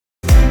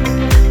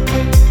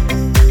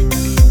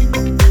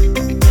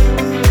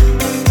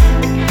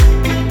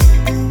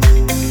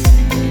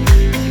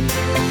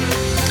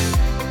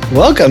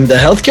Welcome to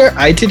Healthcare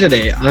IT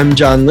Today. I'm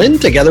John Lynn,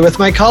 together with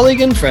my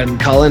colleague and friend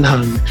Colin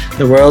Hung.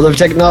 The world of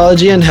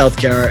technology and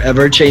healthcare are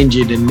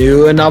ever-changing in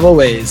new and novel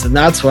ways, and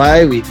that's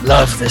why we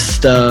love this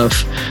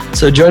stuff.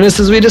 So join us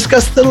as we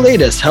discuss the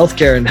latest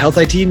healthcare and health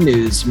IT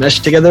news,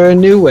 meshed together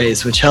in new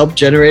ways, which help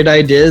generate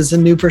ideas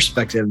and new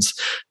perspectives.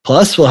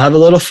 Plus, we'll have a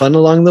little fun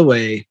along the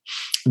way.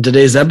 In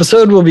today's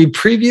episode, we'll be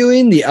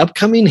previewing the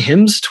upcoming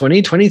HIMSS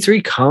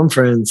 2023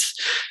 conference.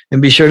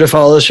 And be sure to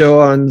follow the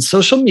show on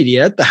social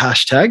media at the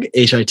hashtag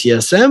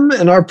HITSM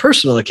and our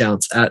personal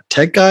accounts at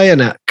TechGuy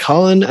and at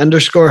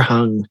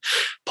Colin_Hung.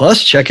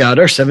 Plus, check out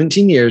our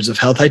 17 years of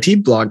health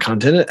IT blog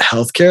content at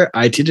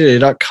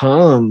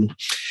healthcareittoday.com.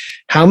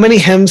 How many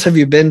HIMSS have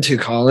you been to,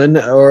 Colin?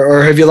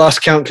 Or have you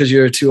lost count because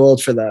you're too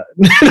old for that?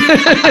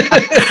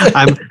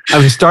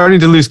 I'm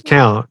starting to lose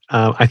count.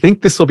 I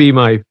think this will be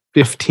my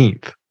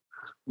 15th.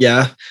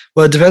 Yeah.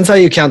 Well, it depends how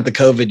you count the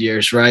COVID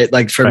years, right?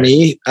 Like for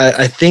me,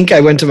 I think I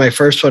went to my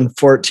first one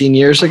 14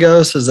 years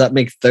ago. So does that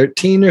make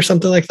 13 or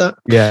something like that?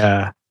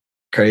 Yeah.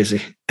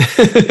 Crazy.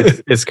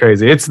 It's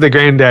crazy. It's the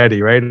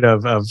granddaddy, right?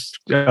 Of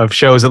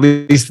shows, at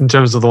least in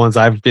terms of the ones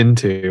I've been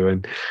to.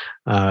 And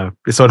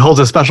so it holds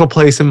a special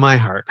place in my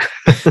heart.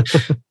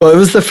 Well, it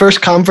was the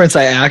first conference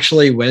I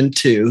actually went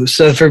to.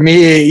 So for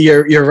me,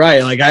 you're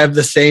right. Like I have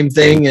the same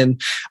thing.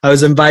 And I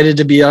was invited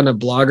to be on a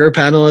blogger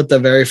panel at the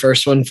very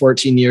first one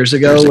 14 years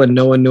ago when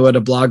no one knew what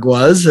a blog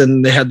was.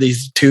 And they had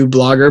these two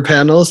blogger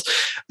panels.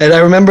 And I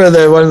remember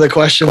that one of the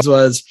questions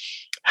was,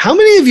 how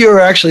many of you are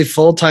actually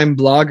full-time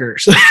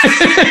bloggers?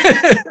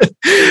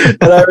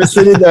 And I was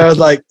sitting there, I was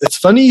like, it's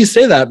funny you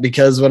say that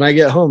because when I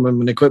get home, I'm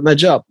going to quit my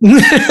job.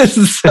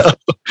 So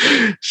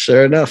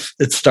sure enough,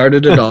 it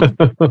started it all.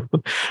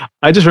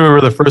 I just remember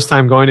the first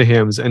time going to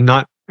HIMSS and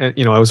I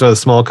was at a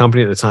small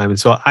company at the time. And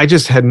so I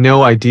just had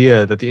no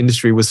idea that the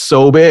industry was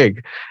so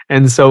big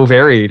and so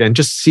varied, and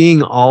just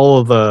seeing all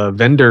of the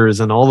vendors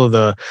and all of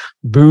the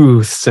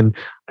booths and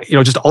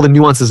just all the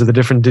nuances of the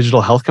different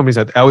digital health companies.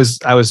 I was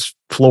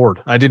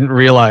floored. I didn't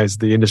realize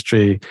the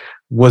industry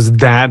was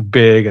that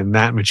big and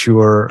that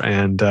mature.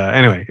 And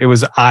anyway, it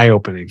was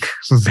eye-opening,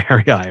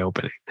 very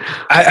eye-opening.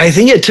 I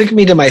think it took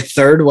me to my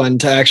third one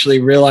to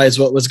actually realize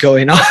what was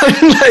going on.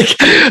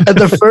 Like at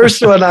the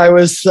first one, I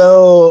was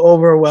so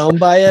overwhelmed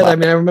by it. I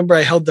mean, I remember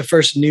I held the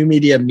first new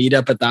media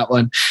meetup at that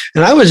one,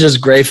 and I was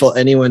just grateful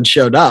anyone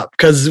showed up,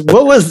 because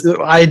what was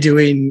I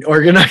doing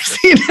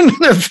organizing an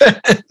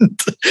event?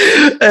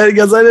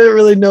 Because I didn't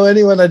really know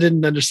anyone. I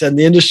didn't understand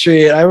the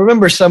industry. I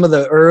remember some of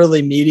the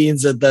early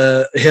meetings at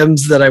the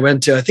HIMSS that I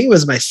went to. I think it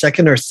was my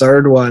second or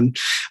third one.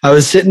 I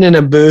was sitting in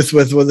a booth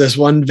with this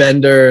one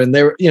vendor, and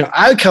they were,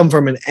 I come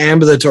from an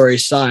ambulatory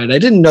side. I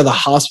didn't know the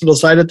hospital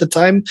side at the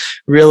time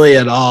really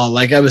at all.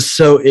 Like I was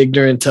so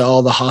ignorant to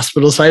all the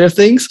hospital side of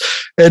things.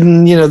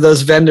 And,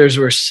 those vendors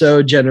were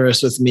so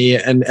generous with me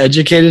and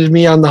educated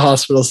me on the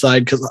hospital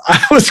side because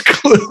I was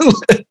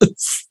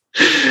clueless.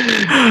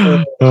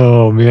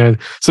 Oh, man.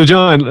 So,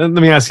 John, let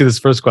me ask you this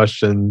first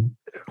question.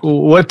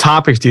 What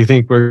topics do you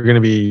think we're going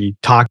to be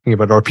talking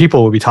about, or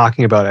people will be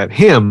talking about at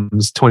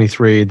HIMSS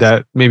 23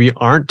 that maybe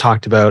aren't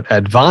talked about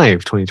at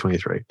Vive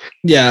 2023?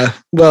 Yeah,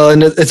 well,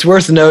 and it's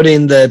worth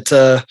noting that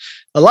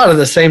a lot of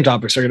the same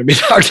topics are going to be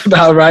talked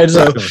about, right?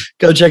 So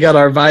go check out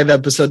our Vive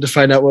episode to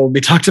find out what will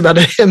be talked about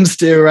at HIMSS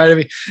too, right? I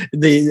mean,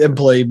 the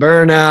employee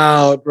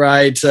burnout,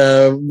 right?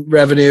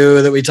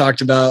 Revenue that we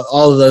talked about,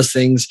 all of those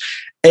things.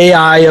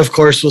 AI, of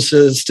course, will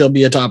still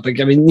be a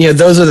topic. I mean,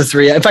 those are the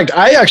three. In fact,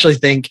 I actually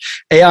think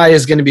AI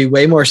is going to be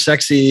way more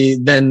sexy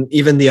than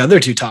even the other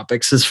two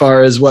topics as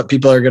far as what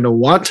people are going to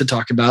want to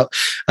talk about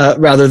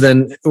rather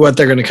than what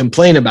they're going to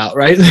complain about,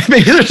 right?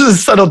 Maybe there's a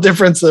subtle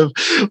difference of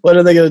what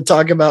are they going to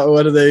talk about and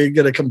what are they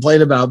going to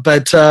complain about.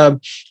 But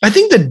I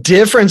think the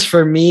difference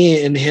for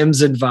me in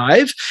HIMSS and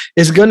Vive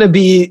is going to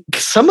be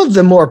some of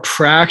the more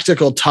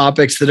practical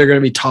topics that are going to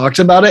be talked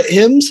about at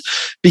HIMSS,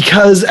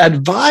 because at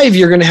Vive,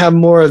 you're going to have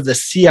more of the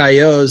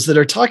CIOs that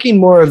are talking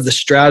more of the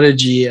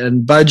strategy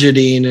and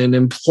budgeting and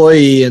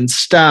employee and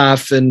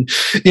staff and,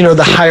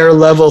 the higher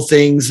level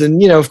things.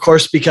 And, of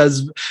course,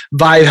 because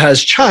Vive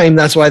has Chime,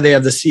 that's why they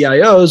have the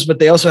CIOs, but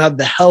they also have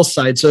the health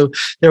side. So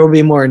there will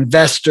be more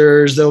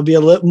investors. There will be a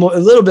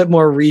little bit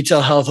more retail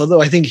health,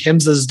 although I think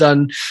HIMSS has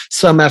done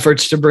some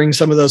efforts to bring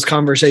some of those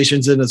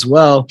conversations in as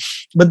well.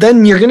 But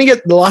then you're going to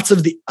get lots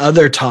of the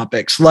other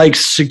topics like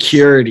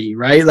security,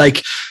 right?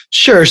 Like,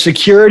 sure,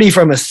 security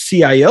from a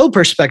CIO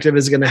perspective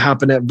is going to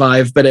happen at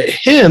Vive, but at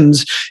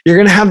HIMSS, you're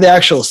going to have the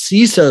actual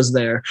CISOs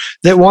there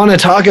that want to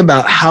talk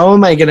about how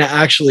am I going to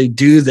actually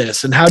do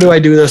this, and how do I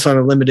do this on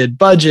a limited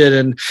budget,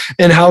 and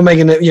how am I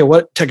going to,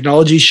 what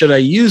technology should I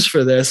use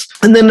for this?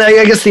 And then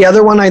I guess the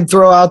other one I'd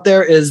throw out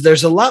there is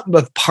there's a lot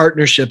of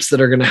partnerships that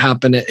are going to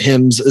happen at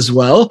HIMSS as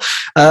well.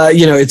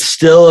 It's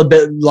still a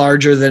bit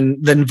larger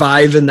than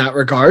Vive in that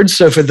regard.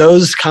 So for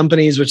those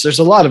companies, which there's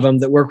a lot of them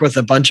that work with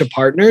a bunch of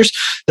partners,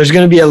 there's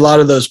going to be a lot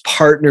of those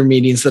partner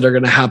meetings that are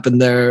going to happen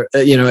there,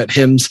 at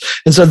HIMSS.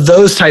 And so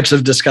those types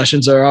of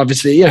discussions are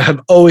obviously, have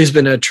always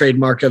been a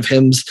trademark of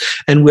HIMSS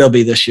and will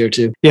be this year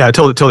too. Yeah, I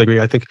totally agree.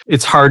 I think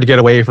it's hard to get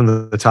away from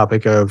the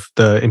topic of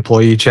the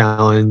employee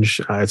challenge.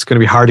 It's going to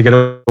be hard to get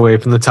away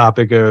from the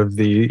topic of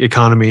the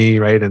economy,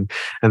 right? And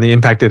the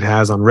impact it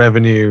has on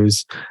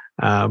revenues.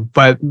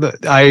 But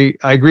I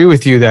agree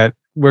with you that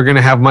we're going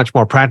to have much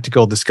more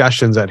practical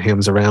discussions at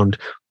HIMSS around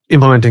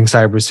implementing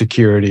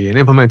cybersecurity and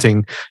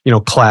implementing,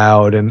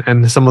 cloud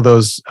and some of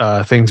those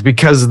things,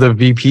 because the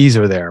VPs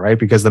are there, right?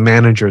 Because the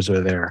managers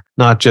are there,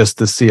 not just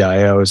the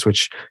CIOs,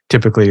 which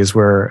typically is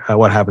where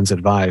what happens at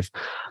Vive.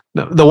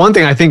 The one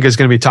thing I think is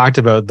going to be talked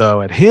about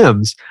though at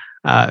HIMSS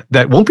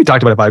that won't be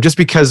talked about at Vive, just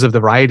because of the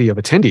variety of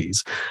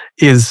attendees,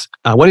 is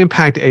what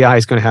impact AI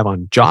is going to have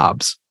on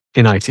jobs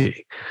in IT.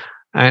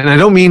 And I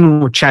don't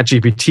mean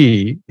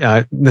ChatGPT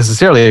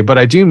necessarily, but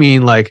I do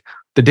mean like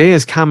the day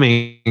is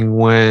coming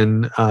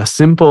when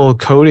simple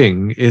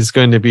coding is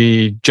going to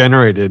be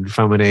generated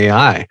from an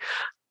AI.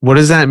 What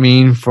does that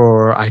mean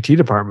for IT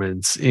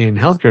departments in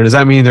healthcare? Does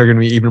that mean they're going to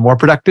be even more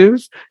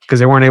productive because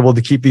they weren't able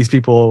to keep these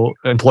people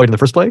employed in the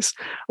first place?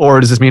 Or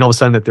does this mean all of a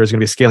sudden that there's going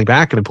to be a scaling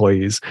back in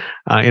employees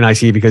in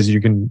IT because you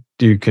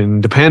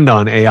can depend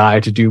on AI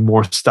to do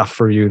more stuff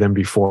for you than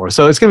before?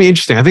 So it's going to be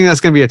interesting. I think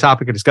that's going to be a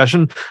topic of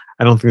discussion.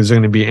 I don't think there's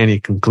going to be any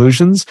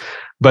conclusions,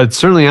 but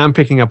certainly I'm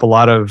picking up a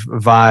lot of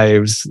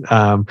vibes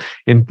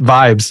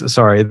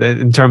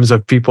in terms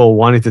of people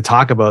wanting to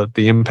talk about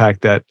the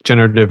impact that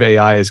generative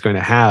AI is going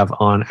to have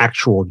on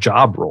actual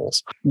job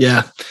roles.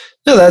 Yeah,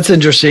 no, that's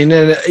interesting.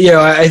 And,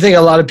 I think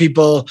a lot of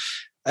people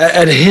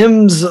at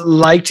HIMSS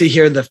like to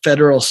hear the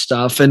federal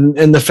stuff,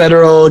 and the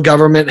federal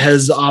government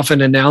has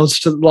often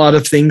announced a lot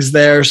of things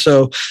there.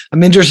 So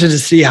I'm interested to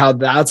see how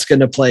that's going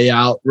to play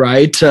out,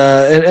 right?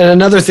 And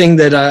another thing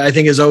that I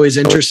think is always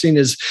interesting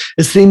is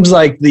it seems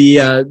like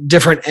the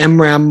different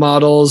MRAM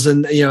models,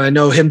 and I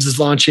know HIMSS is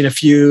launching a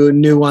few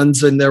new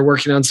ones, and they're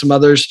working on some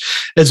others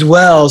as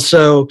well.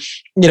 So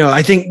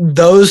I think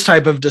those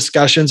type of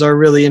discussions are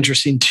really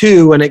interesting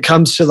too when it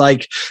comes to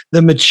like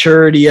the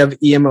maturity of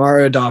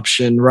EMR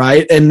adoption,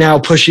 right? And now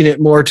pushing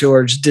it more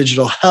towards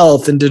digital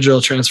health and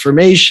digital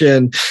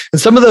transformation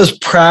and some of those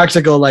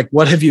practical, like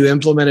what have you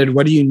implemented?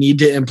 What do you need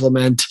to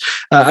implement?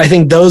 I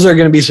think those are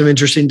going to be some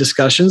interesting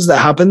discussions that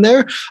happen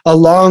there,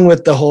 along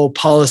with the whole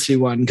policy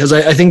one. Because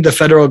I think the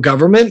federal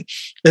government,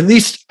 at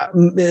least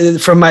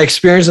from my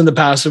experience in the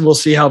past, and we'll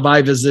see how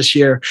Vive is this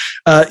year,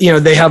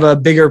 they have a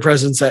bigger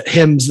presence at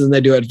HIMSS than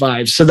they do at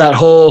Vive. So that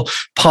whole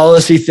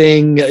policy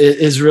thing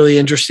is really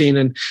interesting.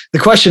 And the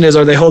question is,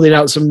 are they holding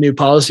out some new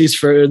policies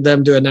for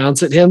them to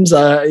announce at HIMSS?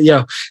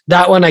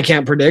 That one I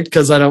can't predict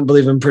because I don't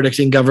believe in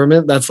predicting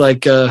government. That's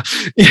like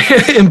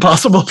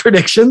impossible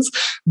predictions,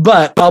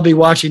 but I'll be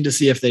watching to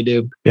see if they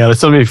do. Yeah,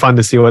 it's going to be fun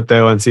to see what the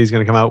ONC is going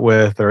to come out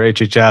with, or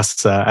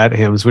HHS at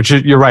HIMSS, which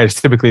you're right,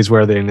 typically is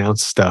where they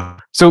announce stuff.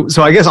 So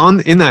I guess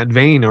in that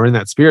vein or in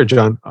that spirit,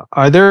 John,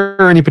 are there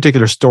any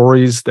particular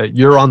stories that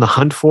you're on the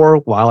hunt for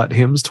while at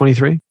HIMSS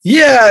 23?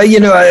 Yeah,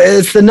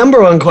 it's the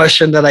number one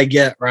question that I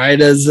get,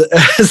 right? As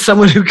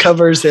someone who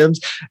covers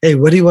HIMSS, hey,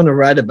 what do you want to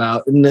write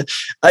about? And,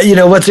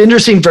 what's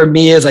interesting for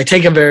me is I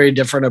take a very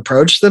different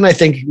approach than I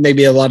think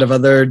maybe a lot of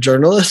other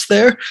journalists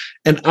there.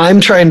 And I'm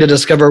trying to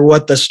discover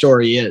what the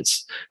story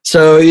is.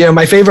 So,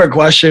 my favorite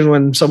question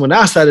when someone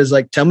asks that is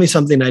like, tell me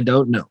something I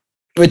don't know,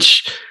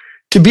 which,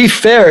 to be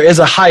fair, is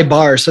a high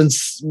bar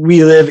since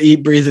we live,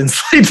 eat, breathe, and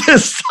sleep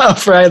this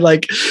stuff, right?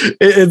 Like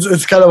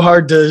it's kind of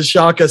hard to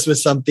shock us with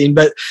something,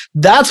 but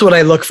that's what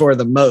I look for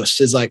the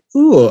most is like,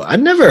 ooh, I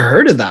never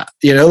heard of that.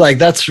 Like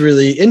that's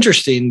really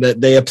interesting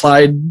that they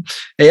applied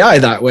AI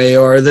that way,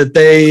 or that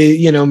they,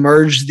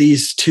 merged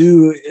these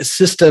two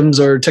systems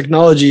or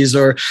technologies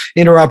or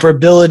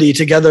interoperability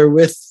together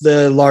with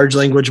the large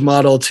language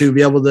model to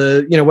be able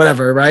to,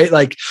 whatever, right?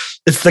 Like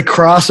it's the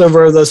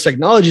crossover of those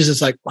technologies.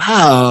 It's like,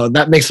 wow,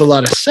 that makes a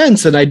lot of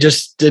sense, and I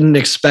just didn't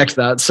expect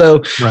that.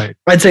 So right.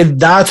 I'd say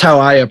that's how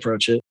I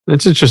approach it.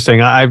 It's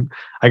interesting. I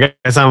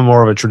guess I'm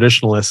more of a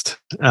traditionalist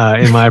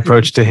in my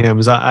approach to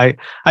HIMSS.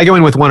 I go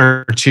in with one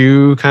or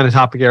two kind of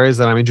topic areas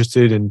that I'm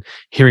interested in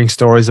hearing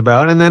stories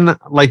about, and then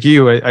like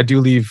you, I do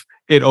leave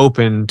it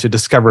open to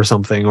discover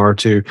something or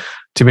to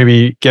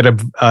maybe get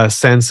a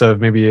sense of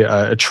maybe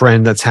a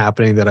trend that's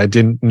happening that I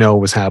didn't know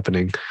was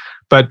happening.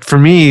 But for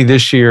me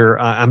this year,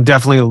 I'm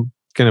definitely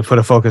going to put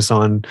a focus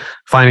on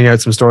finding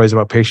out some stories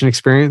about patient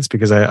experience,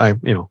 because A,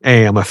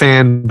 I'm a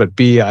fan, but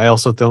B, I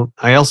also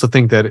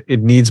think that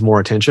it needs more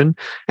attention.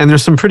 And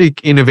there's some pretty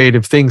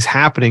innovative things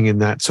happening in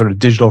that sort of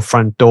digital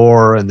front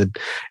door and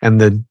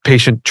the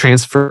patient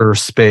transfer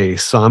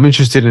space. So I'm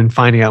interested in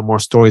finding out more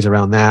stories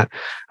around that.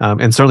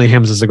 And certainly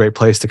HIMSS is a great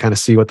place to kind of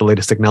see what the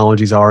latest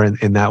technologies are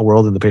in that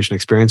world, in the patient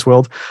experience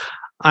world.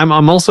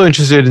 I'm also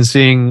interested in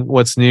seeing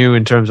what's new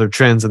in terms of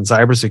trends in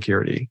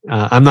cybersecurity.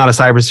 I'm not a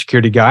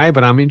cybersecurity guy,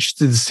 but I'm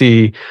interested to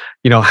see,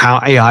 how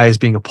AI is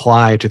being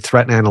applied to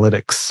threat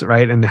analytics,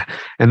 right?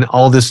 And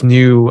all this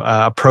new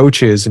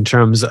approaches in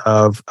terms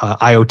of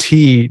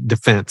IoT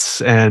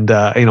defense and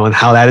and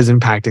how that is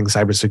impacting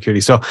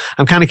cybersecurity. So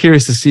I'm kind of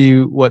curious to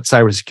see what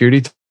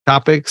cybersecurity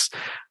topics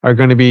are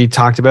going to be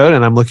talked about,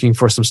 and I'm looking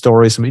for some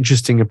stories, some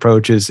interesting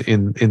approaches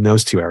in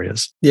those two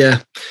areas. Yeah,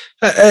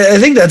 I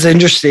think that's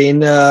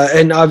interesting,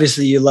 and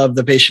obviously you love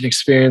the patient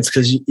experience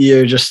because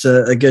you're just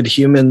a good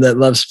human that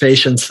loves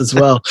patients as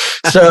well.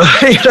 So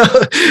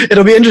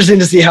it'll be interesting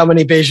to see how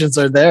many patients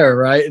are there,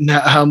 right, and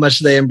how much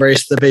they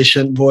embrace the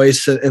patient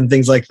voice and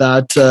things like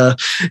that.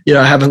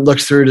 I haven't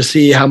looked through to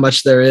see how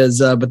much there is,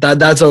 but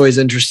that's always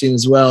interesting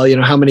as well.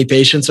 How many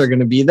patients are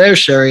going to be there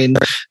sharing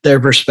their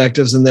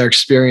perspectives and their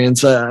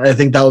experience. I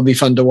think that would be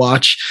fun to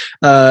watch.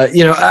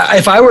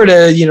 If I were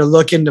to,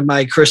 look into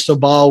my crystal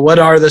ball, what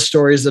are the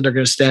stories that are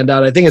going to stand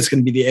out? I think it's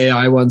going to be the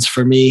AI ones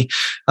for me.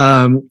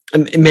 And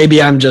maybe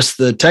I'm just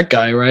the tech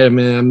guy, right? I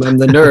mean, I'm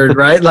the nerd,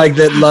 right? Like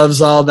that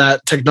loves all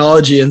that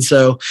technology. And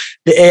so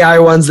the AI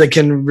ones that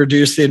can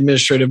reduce the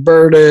administrative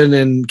burden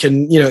and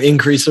can,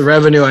 increase the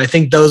revenue, I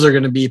think those are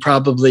going to be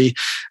probably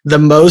the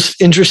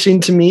most interesting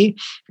to me.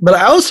 But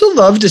I also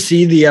love to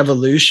see the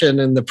evolution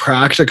and the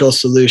practical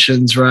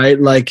solutions, right?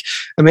 Like,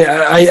 I mean,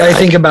 I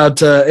think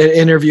about an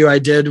interview I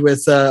did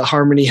with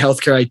Harmony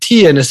Healthcare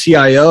IT and a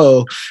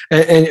CIO,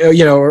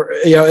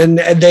 and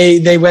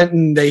they went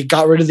and they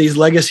got rid of these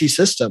legacy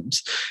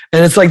systems,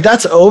 and it's like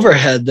that's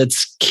overhead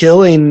that's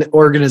killing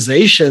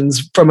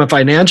organizations from a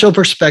financial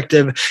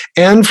perspective,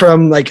 and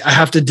from like I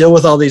have to deal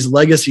with all these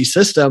legacy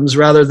systems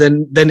rather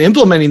than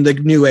implementing the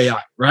new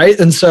AI, right?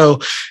 And so,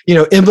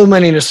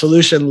 implementing a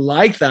solution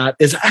like that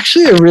is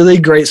actually a really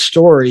great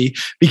story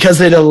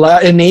because it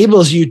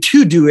enables you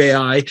to do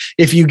AI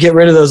if you get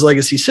rid of those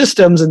legacy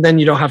systems and then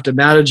you don't have to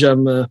manage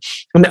them.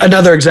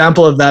 Another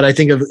example of that, I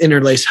think of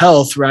Interlace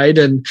Health, right?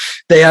 And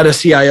they had a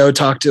CIO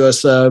talk to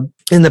us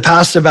in the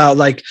past about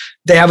like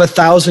they have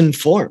 1,000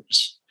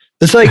 forms.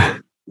 It's like,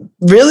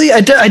 really?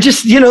 I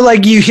just,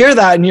 like you hear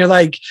that and you're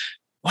like,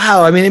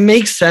 wow. I mean, it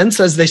makes sense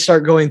as they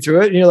start going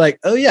through it and you're like,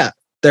 oh yeah.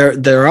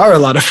 There are a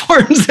lot of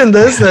forms in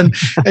this and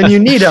you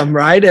need them,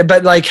 right?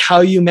 But like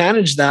how you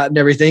manage that and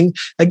everything,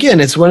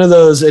 again, it's one of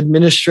those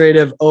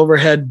administrative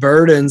overhead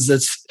burdens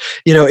that's,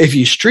 if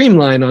you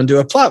streamline onto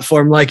a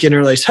platform like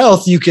Interlace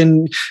Health, you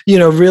can,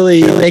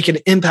 really make an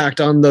impact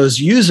on those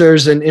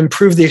users and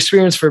improve the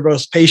experience for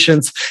both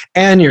patients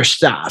and your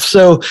staff.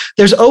 So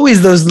there's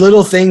always those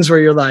little things where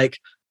you're like,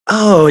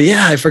 oh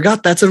yeah, I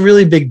forgot that's a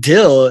really big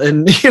deal.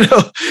 And,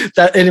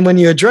 and when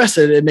you address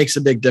it, it makes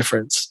a big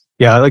difference.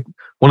 Yeah. Like,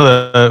 one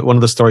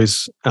of the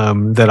stories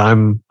that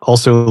I'm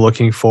also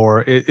looking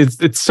for,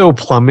 it's so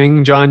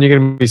plumbing, John. You're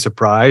going to be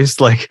surprised.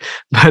 But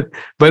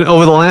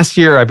over the last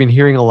year, I've been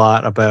hearing a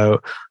lot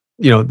about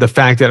the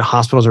fact that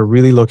hospitals are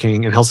really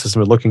looking and health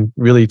systems are looking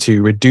really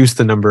to reduce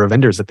the number of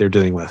vendors that they're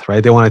dealing with.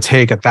 Right? They want to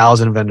take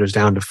 1,000 vendors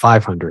down to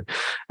 500.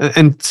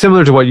 And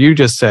similar to what you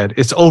just said,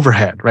 it's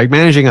overhead. Right?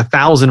 Managing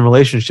 1,000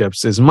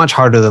 relationships is much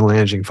harder than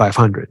managing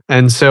 500.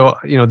 And so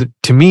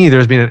to me,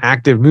 there's been an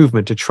active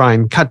movement to try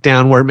and cut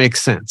down where it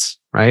makes sense.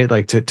 Right?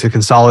 Like to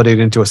consolidate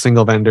into a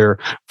single vendor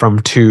from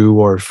 2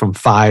 or from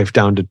 5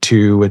 down to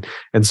 2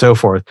 and so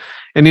forth.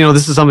 And,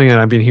 this is something that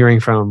I've been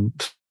hearing from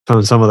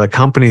some of the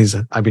companies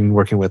I've been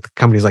working with,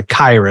 companies like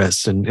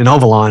Kairos and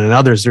Ovalon and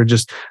others.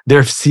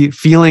 They're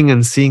feeling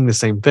and seeing the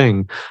same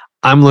thing.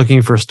 I'm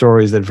looking for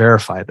stories that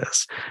verify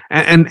this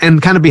and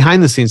kind of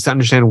behind the scenes to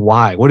understand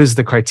why. What is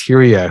the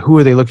criteria? Who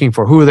are they looking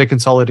for? Who are they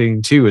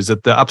consolidating to? Is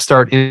it the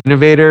upstart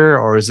innovator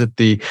or is it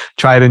the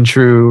tried and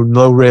true,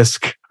 low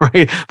risk,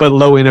 right, but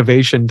low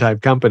innovation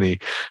type company?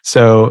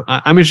 So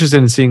I'm interested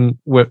in seeing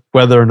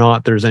whether or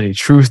not there's any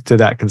truth to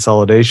that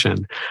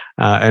consolidation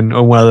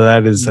and whether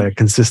that is a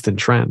consistent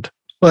trend.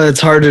 Well,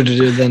 it's harder to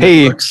do than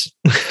it looks,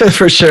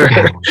 for sure.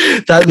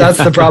 That's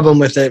the problem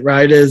with it,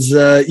 right? Is,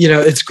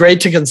 it's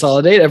great to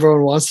consolidate.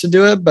 Everyone wants to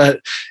do it,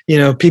 but,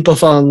 people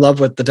fall in love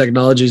with the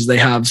technologies they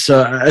have.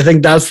 So I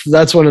think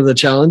that's one of the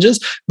challenges.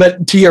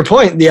 But to your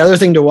point, the other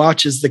thing to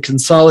watch is the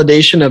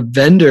consolidation of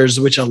vendors,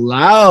 which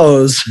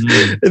allows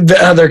the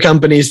other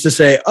companies to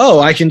say, oh,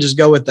 I can just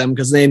go with them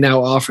because they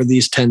now offer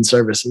these 10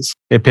 services.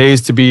 It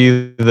pays to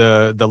be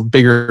the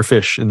bigger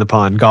fish in the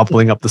pond,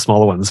 gobbling up the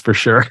smaller ones for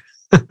sure.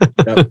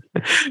 Yep.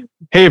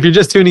 Hey, if you're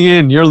just tuning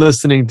in, you're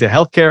listening to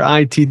Healthcare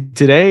IT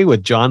Today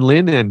with John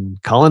Lynn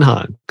and Colin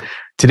Hahn.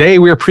 Today,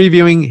 we are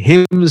previewing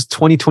HIMSS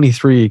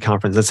 2023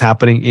 conference that's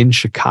happening in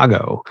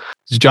Chicago.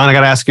 So John, I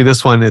got to ask you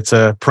this one. It's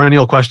a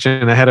perennial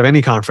question ahead of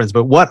any conference,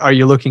 but what are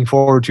you looking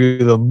forward to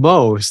the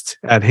most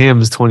at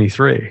HIMSS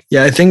 23?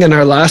 Yeah, I think in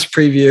our last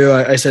preview,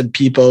 I said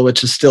people,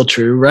 which is still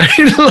true, right?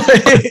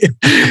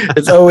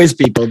 It's always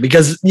people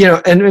because,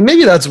 and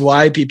maybe that's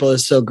why people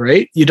is so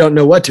great. You don't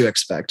know what to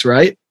expect,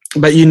 right?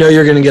 But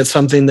you're going to get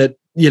something that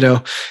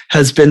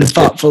has been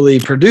thoughtfully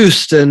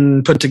produced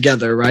and put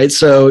together, right?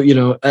 So,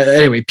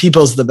 anyway,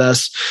 people's the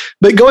best.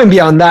 But going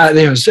beyond that,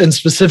 and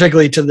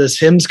specifically to this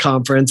HIMSS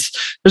conference,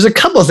 there's a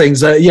couple of things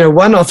that,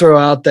 one I'll throw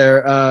out there.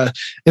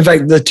 In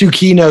fact, the two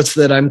keynotes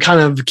that I'm kind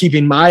of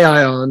keeping my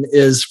eye on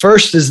is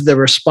first is the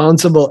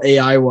responsible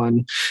AI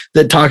one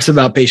that talks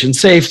about patient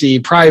safety,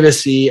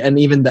 privacy, and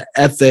even the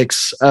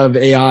ethics of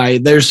AI.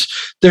 There's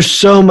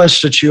so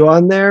much to chew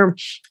on there.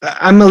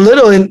 I'm a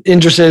little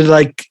interested,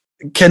 like,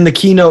 can the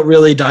keynote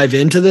really dive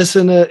into this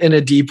in a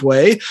deep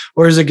way,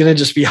 or is it going to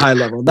just be high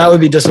level? That would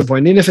be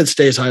disappointing if it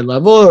stays high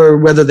level, or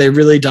whether they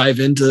really dive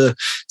into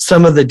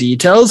some of the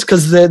details,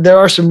 because there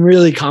are some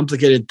really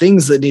complicated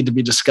things that need to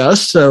be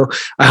discussed. So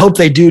I hope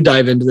they do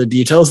dive into the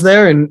details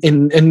there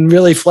and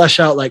really flesh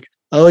out, like,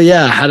 oh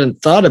yeah, I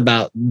hadn't thought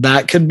about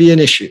that could be an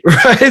issue,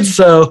 right?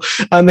 So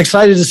I'm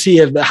excited to see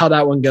how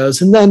that one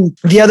goes. And then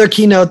the other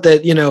keynote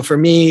that, for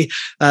me,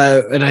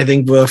 and I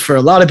think for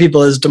a lot of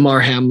people, is Damar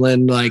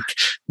Hamlin, like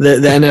the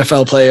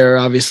NFL player,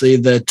 obviously,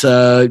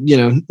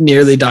 that,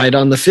 nearly died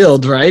on the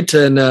field, right?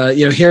 And,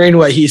 hearing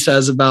what he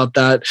says about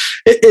that,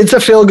 it's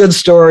a feel-good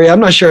story. I'm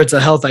not sure it's a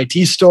health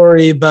IT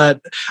story, but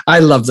I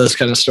love those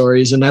kind of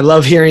stories. And I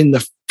love hearing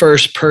the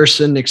first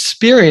person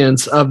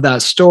experience of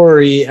that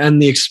story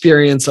and the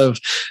experience of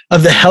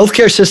the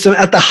healthcare system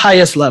at the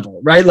highest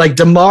level, right? Like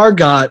Damar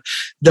got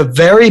the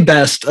very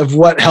best of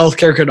what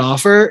healthcare could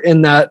offer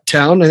in that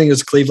town. I think it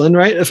was Cleveland,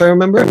 right? If I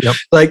remember. Yep.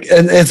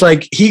 And it's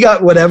like he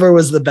got whatever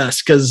was the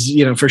best, because,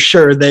 for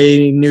sure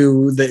they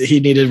knew that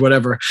he needed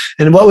whatever.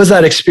 And what was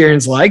that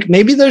experience like?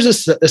 Maybe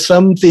there's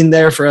something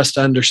there for us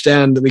to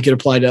understand that we could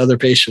apply to other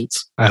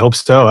patients. I hope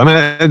so. I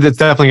mean, it's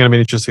definitely going to be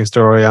an interesting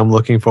story. I'm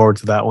looking forward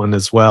to that one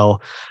as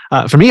well.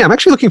 For me, I'm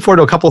actually looking forward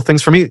to a couple of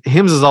things. For me,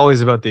 HIMSS is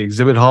always about the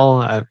exhibit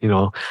hall.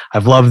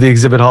 I've loved the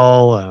exhibit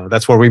hall.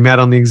 That's where we met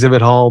on the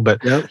exhibit hall.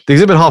 But The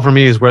exhibit hall for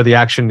me is where the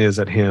action is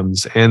at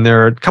HIMSS. And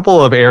there are a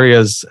couple of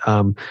areas.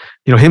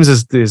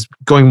 HIMSS is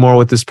going more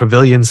with this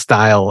pavilion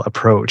style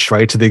approach,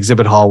 right, to the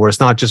exhibit hall, where it's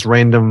not just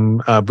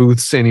random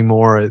booths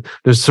anymore.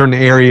 There's certain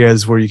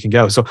areas where you can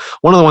go. So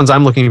one of the ones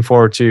I'm looking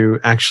forward to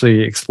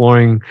actually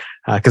exploring,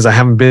 because I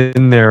haven't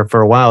been there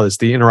for a while, is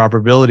the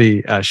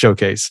interoperability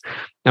showcase.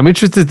 I'm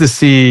interested to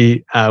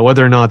see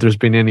whether or not there's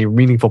been any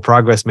meaningful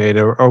progress made,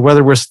 or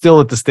whether we're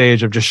still at the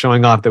stage of just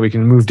showing off that we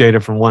can move data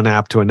from one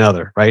app to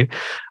another, right?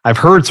 I've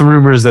heard some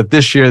rumors that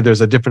this year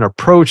there's a different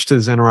approach to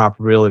this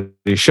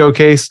interoperability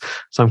showcase.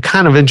 So I'm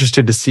kind of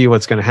interested to see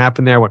what's going to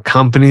happen there, what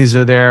companies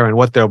are there, and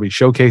what they'll be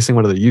showcasing,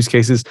 what are the use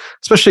cases,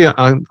 especially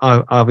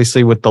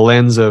obviously with the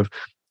lens of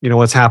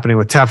what's happening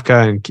with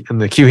TEFCA and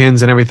the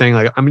QHINs and everything.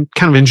 Like, I'm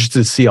kind of interested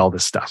to see all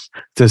this stuff.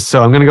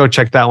 So I'm going to go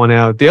check that one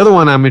out. The other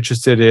one I'm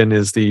interested in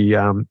is the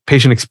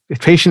patient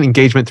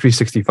engagement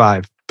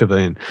 365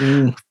 pavilion.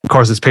 Of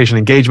course, it's patient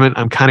engagement.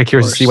 I'm kind of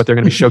curious to see what they're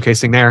going to be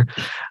showcasing there.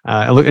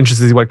 I look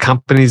interested to see what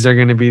companies are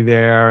going to be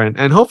there,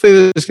 and hopefully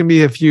there's going to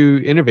be a few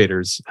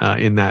innovators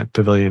in that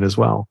pavilion as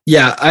well.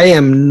 Yeah, I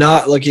am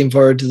not looking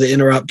forward to the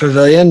Interop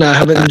Pavilion. I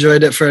haven't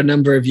enjoyed it for a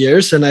number of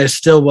years, and I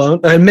still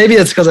won't. And maybe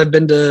it's because I've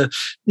been to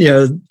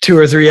 2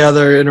 or 3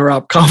 other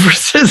Interop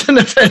conferences and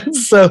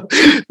events, so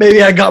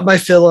maybe I got my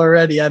fill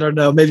already. I don't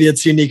know. Maybe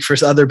it's unique for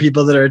other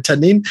people that are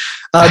attending.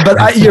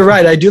 But you're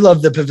right. I do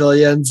love the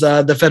pavilions.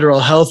 The Federal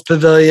Health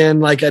Pavilion,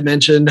 like I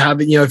mentioned,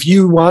 having if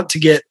you want to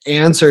get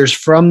answers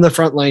from the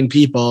frontline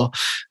people,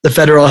 the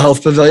Federal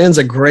Health Pavilion is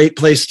a great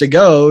place to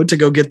go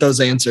get those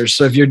answers.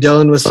 So if you're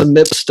dealing with some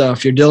MIP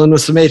stuff, you're dealing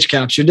with some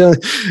HCAPs, you're doing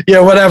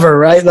whatever,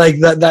 right? Like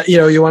that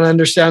you want to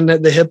understand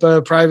that the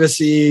HIPAA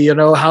privacy,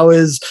 how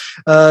is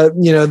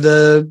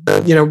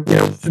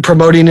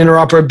promoting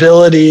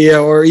interoperability,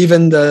 or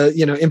even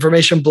the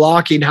information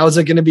blocking, how is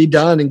it going to be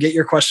done, and get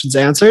your questions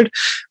answered.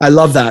 I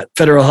love that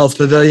Federal Health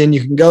Pavilion.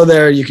 You can go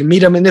there, you can meet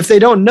them, and if they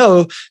don't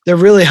know, they're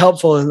really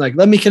helpful and like,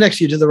 let me connect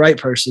you to the right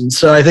person.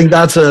 So I think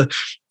that's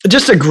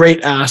just a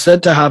great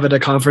asset to have at a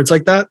conference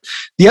like that.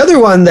 The other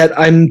one that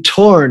I'm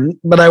torn,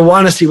 but I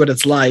want to see what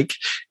it's like,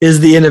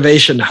 is the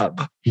Innovation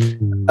Hub.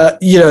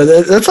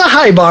 That's a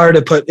high bar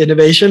to put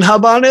Innovation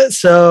Hub on it.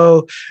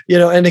 So,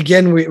 and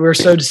again, we're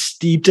so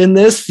steeped in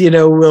this,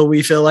 will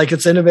we feel like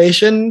it's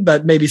innovation,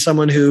 but maybe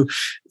someone who,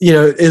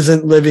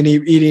 isn't living,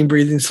 eating,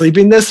 breathing,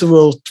 sleeping this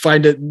will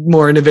find it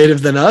more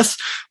innovative than us.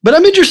 But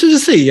I'm interested to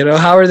see,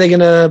 how are they going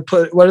to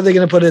what are they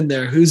going to put in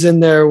there? Who's in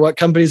there? What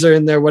companies are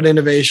in there? What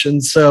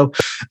innovations? So,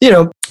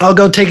 I'll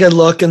go take a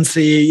look and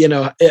see,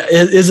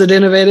 is it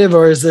innovative,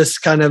 or is this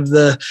kind of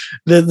the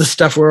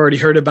stuff we're already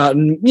heard about?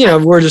 And,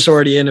 we're just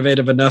already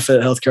innovative enough at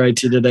healthcare IT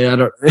today. I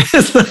don't.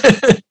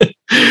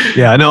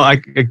 Yeah, no, I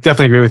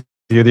definitely agree with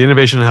you. The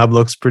Innovation Hub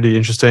looks pretty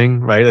interesting,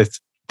 right?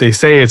 they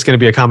say it's going to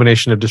be a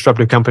combination of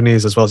disruptive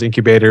companies as well as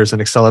incubators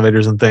and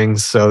accelerators and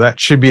things. So that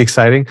should be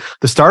exciting.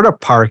 The startup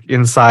park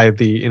inside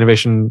the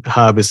innovation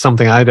hub is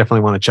something I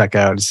definitely want to check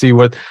out and see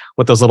what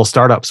those little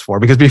startups for.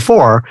 Because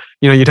before,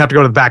 you'd have to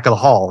go to the back of the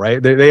hall,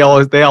 right? They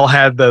all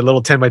had the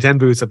little 10 by 10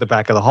 booths at the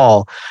back of the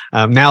hall.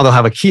 Now they'll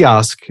have a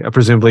kiosk,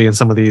 presumably in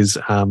some of these,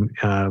 in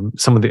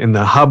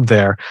the hub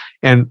there,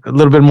 and a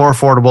little bit more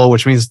affordable,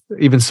 which means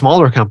even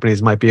smaller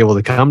companies might be able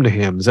to come to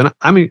HIMSS.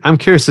 And I'm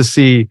curious to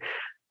see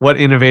what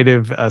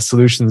innovative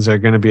solutions are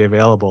going to be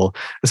available,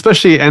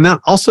 especially, and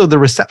also the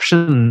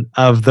reception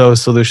of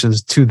those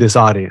solutions to this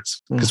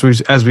audience. Because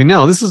as we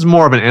know, this is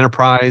more of an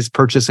enterprise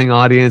purchasing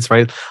audience,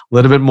 right? A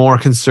little bit more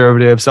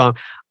conservative. So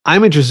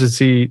I'm interested to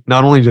see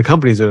not only the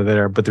companies that are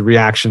there, but the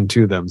reaction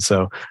to them.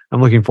 So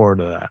I'm looking forward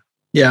to that.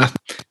 Yeah.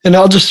 And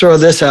I'll just throw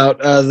this out.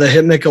 The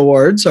HIMSS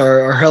Awards,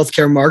 our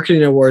Healthcare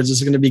Marketing Awards,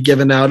 is going to be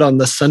given out on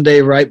the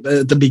Sunday right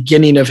at the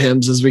beginning of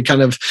HIMSS as we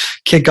kind of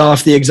kick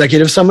off the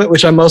Executive Summit,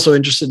 which I'm also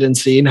interested in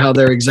seeing how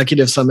their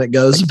Executive Summit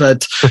goes.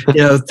 But,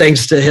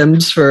 thanks to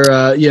HIMSS for,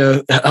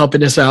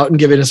 helping us out and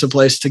giving us a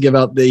place to give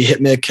out the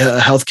HIMSS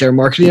Healthcare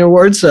Marketing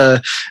Awards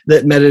that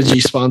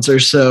Metagy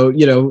sponsors.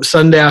 So,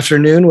 Sunday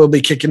afternoon, we'll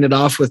be kicking it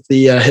off with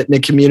the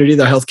HIMSS community,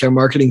 the healthcare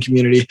marketing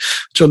community,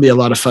 which will be a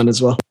lot of fun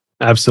as well.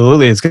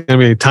 Absolutely. It's going to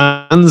be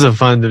tons of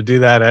fun to do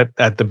that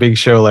at the big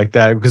show like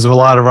that, because a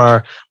lot of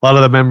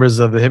the members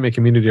of the HIMSS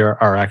community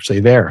are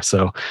actually there.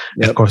 So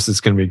Of course it's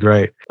going to be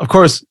great. Of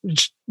course,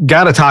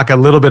 got to talk a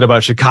little bit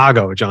about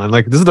Chicago, John.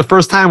 Like, this is the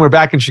first time we're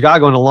back in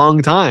Chicago in a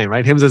long time,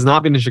 right? HIMSS has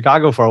not been in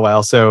Chicago for a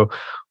while. So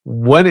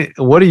what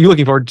are you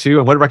looking forward to,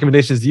 and what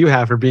recommendations do you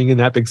have for being in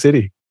that big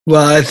city?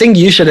 Well, I think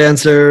you should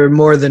answer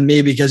more than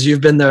me because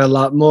you've been there a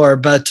lot more.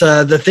 But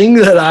the thing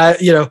that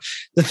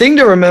the thing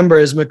to remember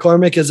is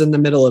McCormick is in the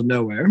middle of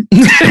nowhere.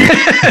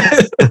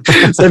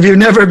 So if you've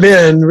never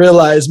been,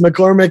 realize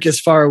McCormick is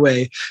far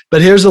away.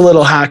 But here's a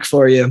little hack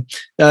for you.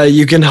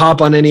 You can hop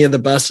on any of the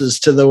buses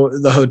to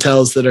the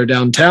hotels that are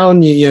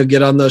downtown. You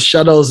get on those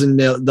shuttles and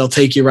they'll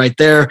take you right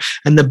there.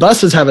 And the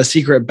buses have a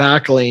secret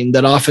back lane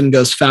that often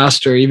goes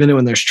faster, even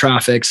when there's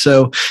traffic.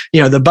 So,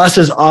 the bus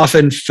is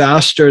often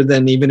faster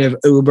than even if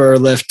Uber or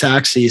Lyft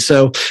taxi.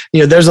 So,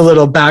 there's a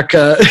little back,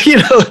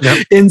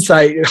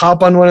 insight.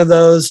 Hop on one of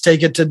those,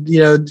 take it to,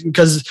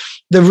 because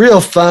the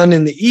real fun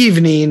in the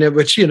evening,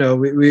 which,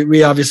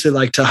 we obviously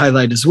like to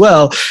highlight as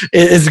well,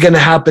 is going to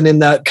happen in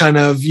that kind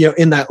of,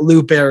 in that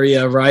loop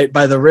area, right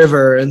by the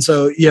river. And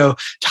so,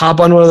 hop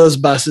on one of those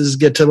buses,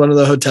 get to one of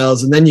the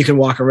hotels, and then you can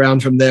walk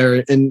around from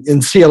there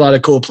and see a lot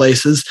of cool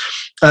places.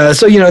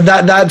 So,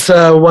 that's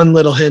one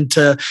little hint.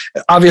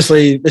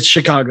 Obviously, it's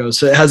Chicago,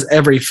 so it has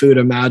every food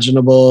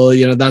imaginable.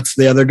 That's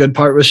the other good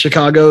part with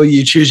Chicago.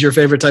 You choose your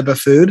favorite type of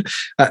food.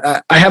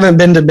 I haven't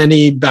been to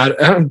many bad.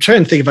 I'm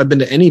trying to think if I've been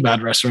to any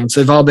bad restaurants.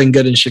 They've all been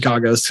good in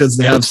Chicago because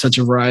they have such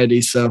a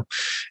variety. So,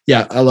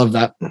 yeah, I love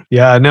that.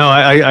 Yeah, no,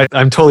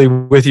 I'm totally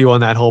with you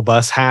on that whole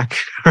bus hack.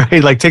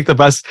 Right, like take the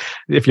bus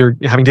if you're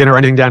having dinner or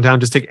anything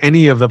downtown. Just take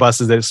any of the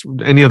buses,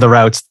 any of the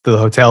routes to the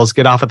hotels.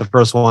 Get off at the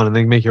first one, and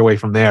then make your way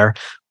from there.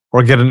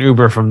 Or get an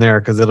Uber from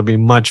there, because it'll be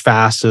much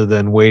faster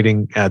than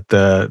waiting at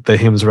the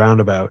HIMSS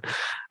roundabout.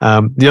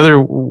 The other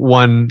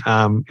one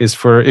is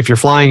for if you're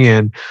flying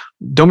in,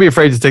 don't be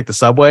afraid to take the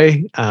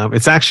subway.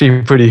 It's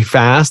actually pretty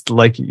fast.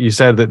 Like you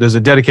said, that there's a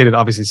dedicated,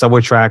 obviously,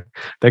 subway track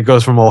that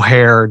goes from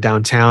O'Hare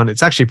downtown.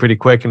 It's actually pretty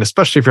quick. And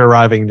especially if you're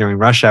arriving during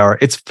rush hour,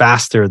 it's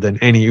faster than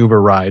any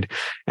Uber ride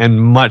and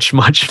much,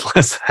 much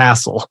less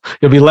hassle.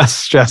 You'll be less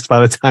stressed by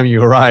the time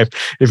you arrive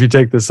if you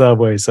take the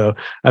subway. So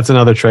that's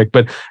another trick.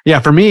 But yeah,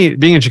 for me,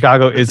 being in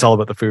Chicago, it's all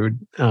about the food.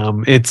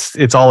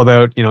 It's all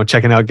about,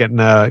 checking out, getting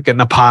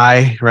a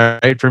pie,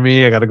 right? For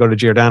me, I got to go to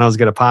Giordano's,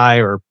 get a pie,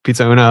 or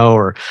Pizza Uno,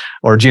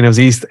 or Gino's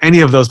East.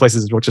 Any of those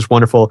places, which is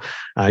wonderful.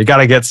 You got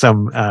to get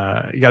some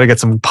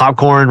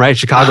popcorn, right?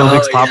 Chicago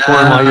makes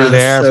popcorn while you're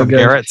there, so from good.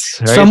 Garrett's.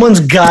 Right? Someone's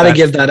got to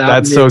give that out.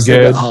 That's so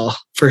good.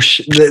 For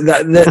sure,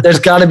 there's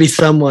got to be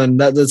someone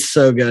that's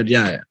so good.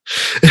 Yeah.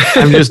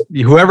 I'm just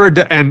whoever,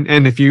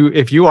 and if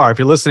you're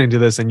listening to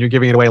this and you're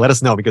giving it away, let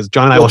us know, because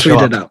John and I will show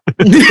up.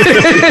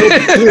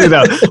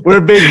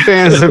 We're big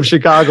fans of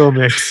Chicago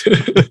mix.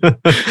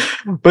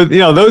 But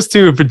those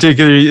two in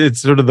particular,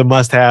 it's sort of the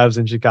must-haves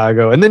in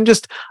Chicago. And then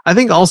I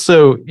think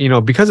also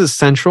because it's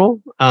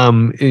central,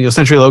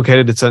 centrally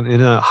located, it's in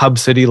a hub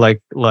city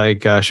like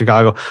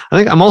Chicago. I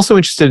think I'm also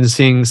interested in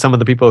seeing some of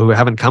the people who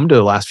haven't come to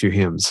the last few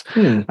HIMSS.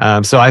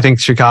 So I think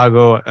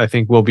Chicago,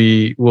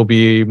 will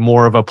be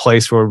more of a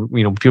place where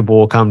people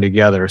will come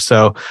together.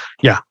 So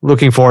yeah,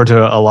 looking forward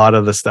to a lot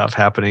of the stuff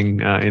happening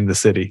in the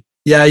city.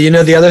 Yeah,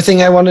 the other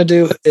thing I want to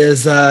do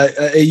is,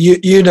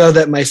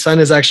 that my son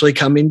is actually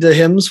coming to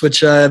HIMSS,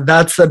 which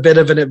that's a bit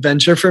of an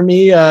adventure for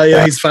me.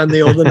 He's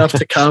finally old enough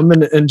to come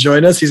and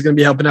join us. He's going to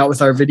be helping out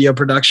with our video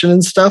production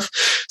and stuff.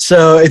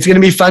 So it's going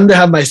to be fun to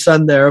have my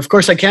son there. Of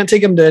course, I can't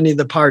take him to any of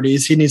the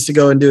parties. He needs to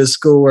go and do his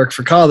schoolwork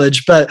for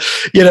college, but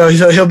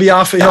he'll be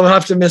off. He'll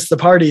have to miss the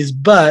parties,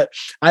 but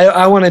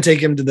I want to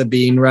take him to the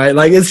Bean, right?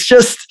 Like it's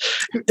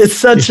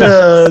such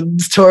a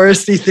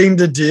touristy thing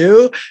to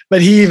do,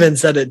 but he even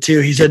said it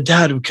too. He said,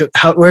 Dad,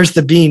 where's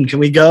the bean? Can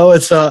we go?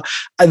 And so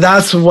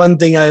that's one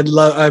thing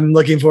I'm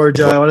looking forward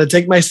to. I want to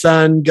take my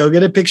son, go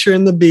get a picture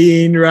in the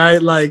bean,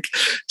 right? Like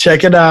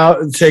check it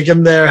out, take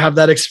him there, have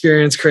that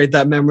experience, create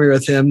that memory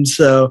with him.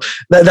 So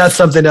that's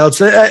something else.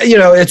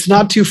 It's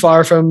not too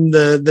far from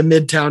the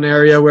Midtown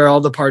area where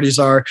all the parties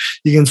are.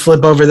 You can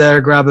slip over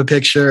there, grab a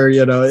picture.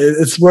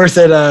 It's worth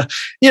it.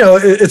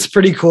 It's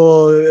pretty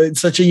cool. It's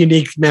such a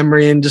unique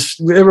memory, and just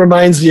it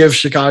reminds me of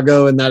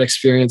Chicago and that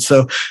experience.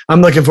 So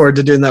I'm looking forward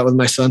to doing that with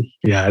my son.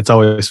 Yeah, it's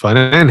always fun.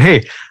 And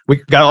hey, we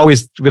got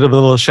always a bit of a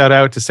little shout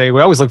out to say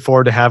we always look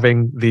forward to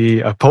having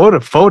the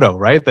photo,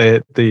 right?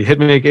 The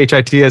HITMIG,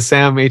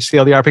 HITSM,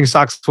 HCLDR, Pink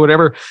Stocks,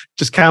 whatever.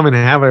 Just come and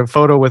have a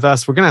photo with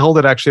us. We're going to hold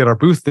it actually at our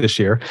booth this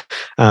year.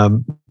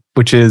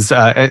 Which is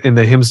in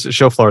the HIMSS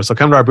show floor. So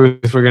come to our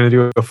booth. We're going to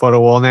do a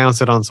photo. We'll announce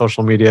it on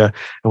social media, and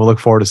we'll look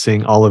forward to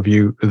seeing all of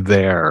you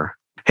there.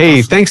 Hey,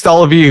 awesome. Thanks to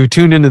all of you who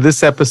tuned into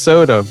this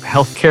episode of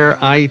Healthcare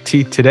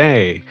IT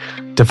Today.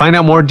 To find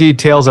out more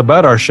details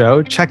about our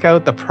show, check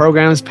out the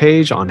programs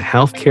page on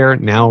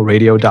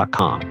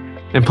healthcarenowradio.com.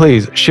 And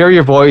please share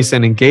your voice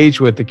and engage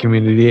with the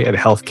community at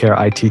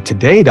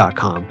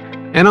healthcareittoday.com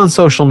and on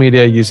social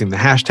media using the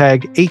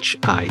hashtag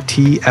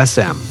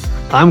HITSM.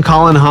 I'm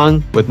Colin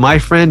Hung with my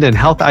friend and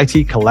health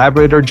IT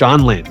collaborator,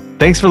 John Lynn.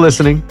 Thanks for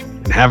listening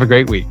and have a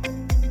great week.